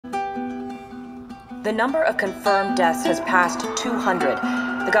The number of confirmed deaths has passed 200.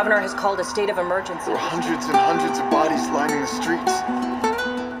 The governor has called a state of emergency. There are hundreds and hundreds of bodies lining the streets.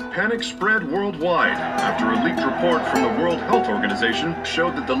 Panic spread worldwide after a leaked report from the World Health Organization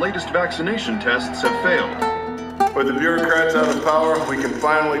showed that the latest vaccination tests have failed. With the bureaucrats out of power, we can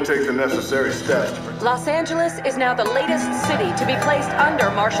finally take the necessary steps. Los Angeles is now the latest city to be placed under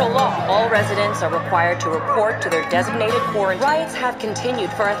martial law. All residents are required to report to their designated quarantine. Riots have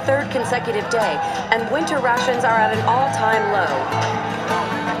continued for a third consecutive day, and winter rations are at an all-time low.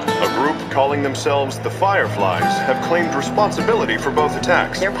 A group calling themselves the Fireflies have claimed responsibility for both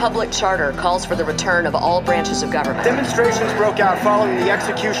attacks. Their public charter calls for the return of all branches of government. Demonstrations broke out following the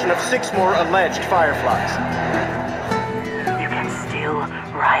execution of 6 more alleged Fireflies. You can still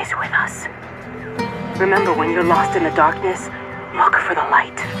rise with us. Remember, when you're lost in the darkness, look for the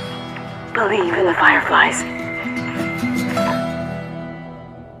light. Believe in the Fireflies.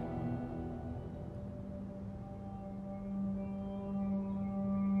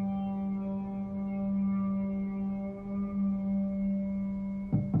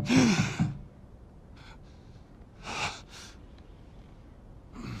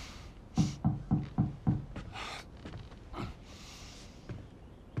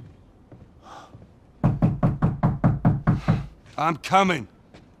 I'm coming.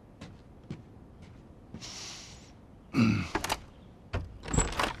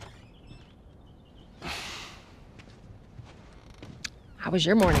 How was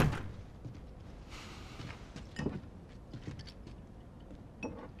your morning?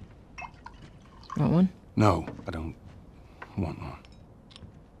 Want one? No, I don't want one.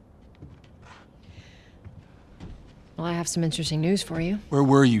 Well, I have some interesting news for you. Where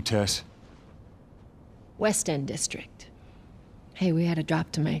were you, Tess? West End District. Hey, we had a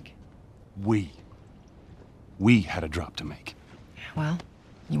drop to make. We had a drop to make. Well,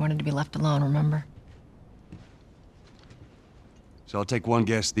 you wanted to be left alone, remember? So I'll take one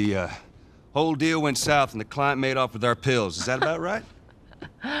guess. The whole deal went south and the client made off with our pills. Is that about right?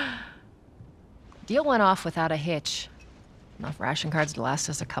 Deal went off without a hitch. Enough ration cards to last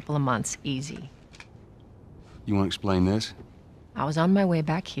us a couple of months, easy. You want to explain this? I was on my way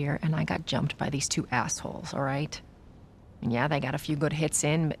back here and I got jumped by these 2 assholes, all right? And yeah, they got a few good hits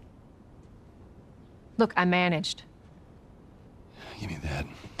in, but... Look, I managed. Give me that.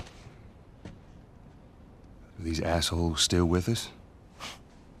 Are these assholes still with us?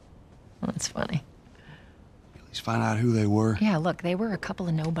 Well, that's funny. At least find out who they were. Yeah, look, they were a couple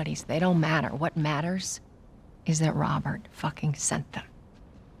of nobodies. They don't matter. What matters is that Robert fucking sent them.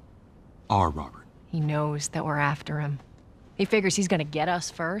 Our Robert. He knows that we're after him. He figures he's gonna get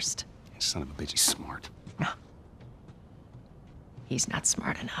us first. Son of a bitch, he's smart. No. He's not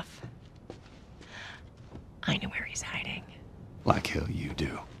smart enough. I know where he's hiding. Like hell you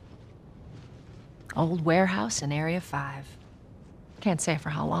do. Old warehouse in Area 5. Can't say for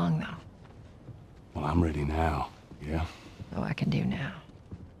how long, though. Well, I'm ready now, yeah? Oh, I can do now.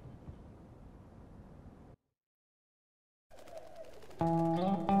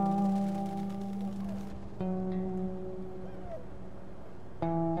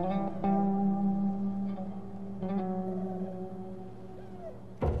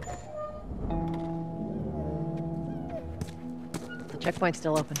 Checkpoint's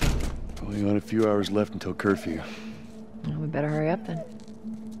still open. Only got a few hours left until curfew. Well, we better hurry up then.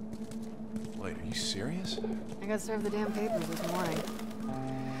 Wait, are you serious? I got served the damn papers this morning.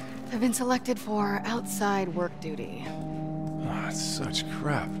 I've been selected for outside work duty. Oh, that's such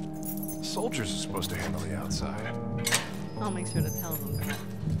crap. Soldiers are supposed to handle the outside. I'll make sure to tell them.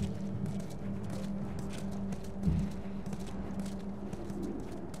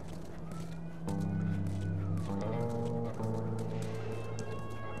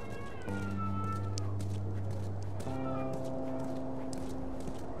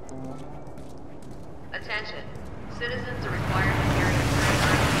 Attention. Citizens are required to carry a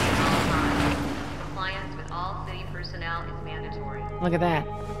ID at all times. Compliance with all city personnel is mandatory. Look at that.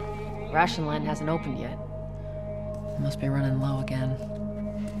 Ration line hasn't opened yet. Must be running low again.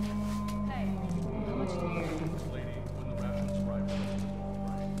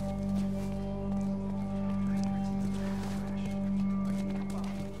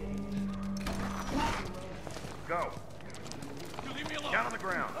 Go. You leave me alone. Down on the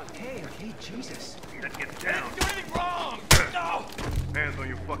ground. Okay, Jesus. Then get down. I didn't do anything wrong. No. Hands on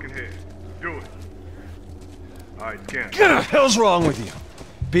your fucking head. Do it. All right, scan. What the hell's wrong with you?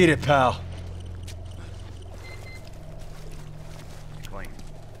 Beat it, pal. Clean.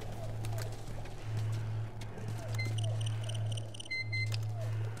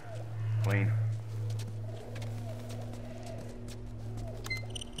 Clean.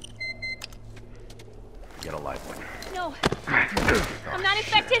 get a life one. No. I'm not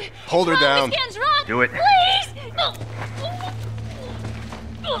infected. Hold her down. This scan's wrong. Do it. Please.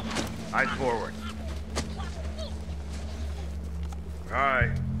 Eyes forward.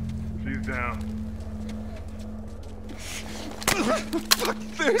 Alright. She's down. Fuck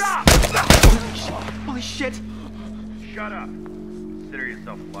this! Holy shit! Shut up. Consider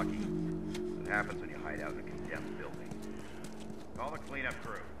yourself lucky. What happens when you hide out in a condemned building? Call the cleanup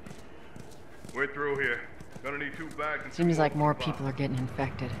crew. We're through here. Gonna need 2 bags and Seems like more people are getting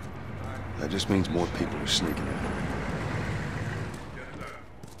infected. That just means more people are sneaking in. Yes, sir.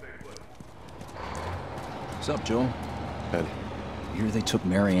 Stay put. What's up, Joel? Eddie. You hear they took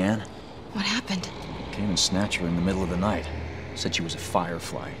Mary Ann? What happened? Came and snatched her in the middle of the night. Said she was a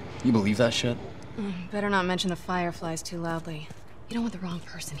firefly. You believe that shit? Better not mention the fireflies too loudly. You don't want the wrong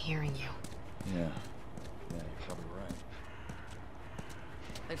person hearing you. Yeah. Yeah, you're probably right.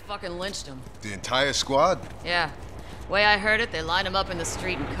 They fucking lynched him. The entire squad? Yeah. Way I heard it, they lined him up in the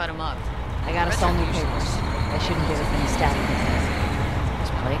street and cut him up. I gotta sell new papers. They shouldn't give us any static business.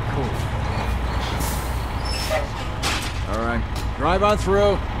 Just play it cool. All right. Drive on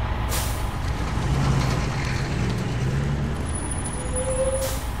through.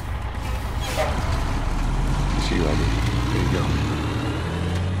 See you, Eddie. There you go.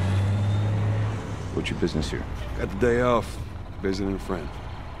 What's your business here? Got the day off. Visiting a friend.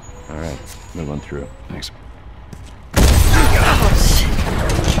 All right, move on through. Thanks. Get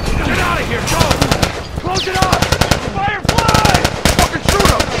out of here, Joe! Close it up! Firefly! Fucking shoot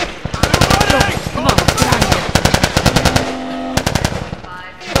him! Come on, let's get out of here.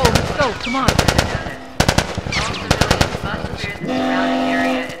 Go, let's go, come on.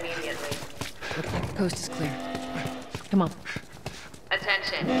 Looks like the coast is clear. Come on.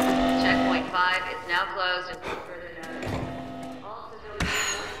 Attention. Checkpoint 5 is now closed until further notice. All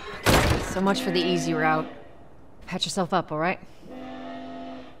facilities... So much for the easy route. Patch yourself up, all right?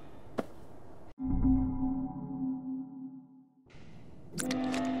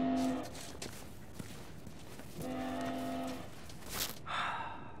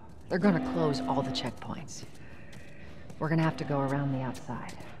 They're gonna close all the checkpoints. We're gonna have to go around the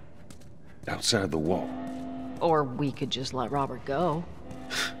outside. Outside the wall. Or we could just let Robert go.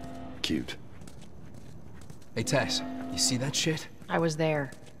 Cute. Hey, Tess, you see that shit? I was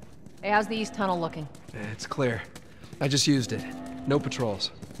there. Hey, how's the east tunnel looking? It's clear. I just used it. No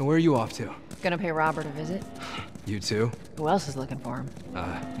patrols. And where are you off to? Gonna pay Robert a visit? You too? Who else is looking for him?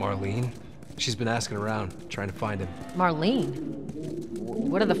 Marlene. She's been asking around, trying to find him. Marlene?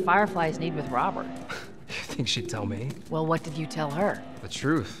 What do the Fireflies need with Robert? You think she'd tell me? Well, what did you tell her? The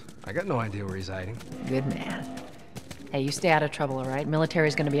truth. I got no idea where he's hiding. Good man. Hey, you stay out of trouble, all right?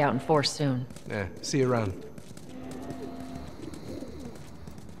 Military's gonna be out in force soon. Yeah, see you around.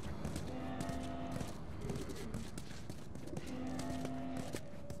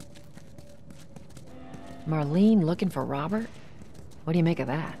 Marlene looking for Robert? What do you make of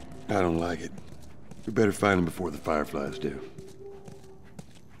that? I don't like it. We better find him before the Fireflies do.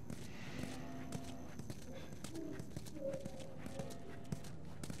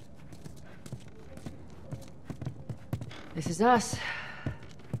 This is us.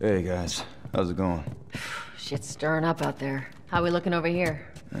 Hey, guys. How's it going? Shit's stirring up out there. How we looking over here?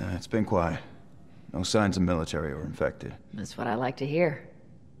 It's been quiet. No signs of military or infected. That's what I like to hear.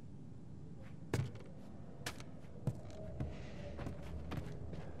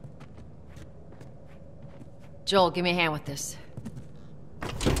 Joel, give me a hand with this.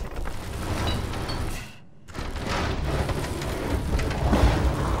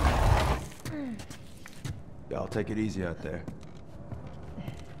 Y'all take it easy out there.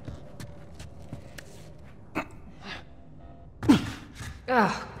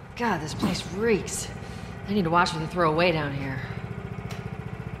 Oh, God, this place reeks. I need to watch what they throw away down here.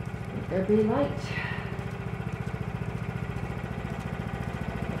 There be light.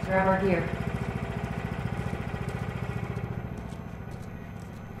 Let's grab our gear.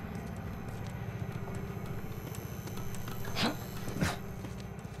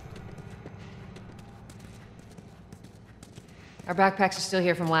 Our backpacks are still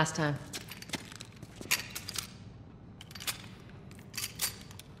here from last time.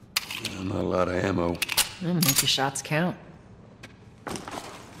 Not a lot of ammo. Make your shots count.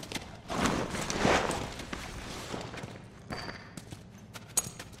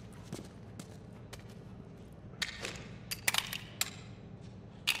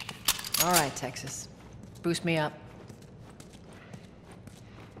 All right, Texas. Boost me up.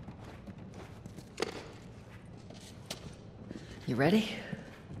 You ready?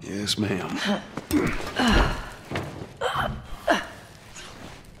 Yes, ma'am.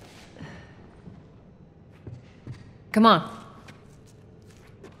 Come on.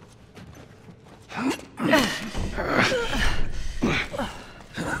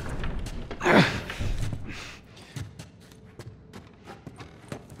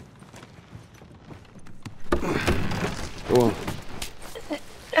 Go on.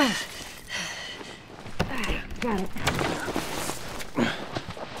 Got it.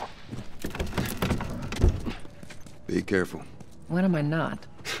 Be careful. When am I not?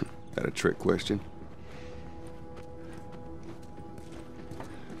 That a trick question?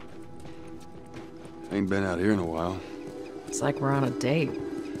 Ain't been out here in a while. It's like we're on a date.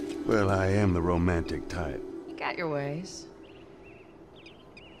 Well, I am the romantic type. You got your ways.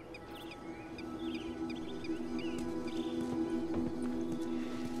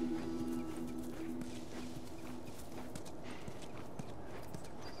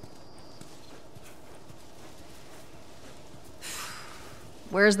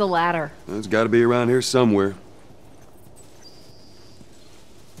 Where's the ladder? It's got to be around here somewhere.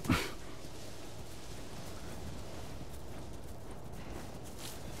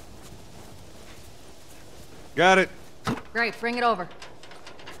 Got it. Great, bring it over.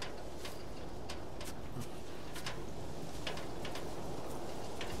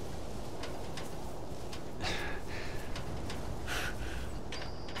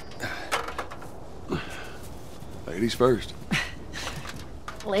 Ladies first.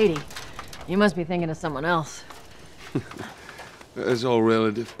 Lady, you must be thinking of someone else. It's all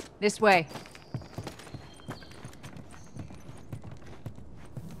relative. This way.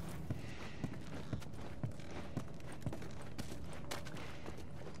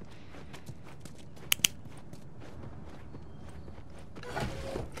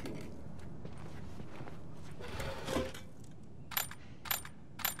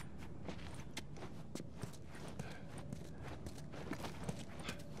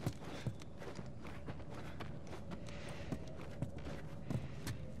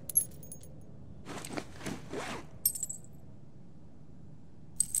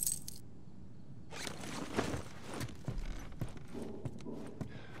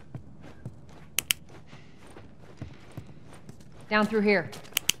 Down through here.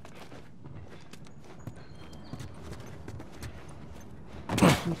 You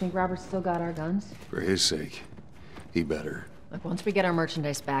think Robert's still got our guns? For his sake, he better. Look, once we get our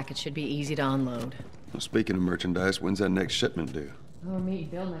merchandise back, it should be easy to unload. Well, speaking of merchandise, when's that next shipment due? Oh, we're meeting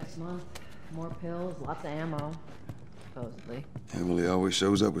Bill next month. More pills, lots of ammo. Supposedly. Yeah, well, he always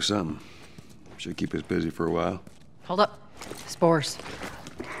shows up with something. Should keep us busy for a while. Hold up. Spores.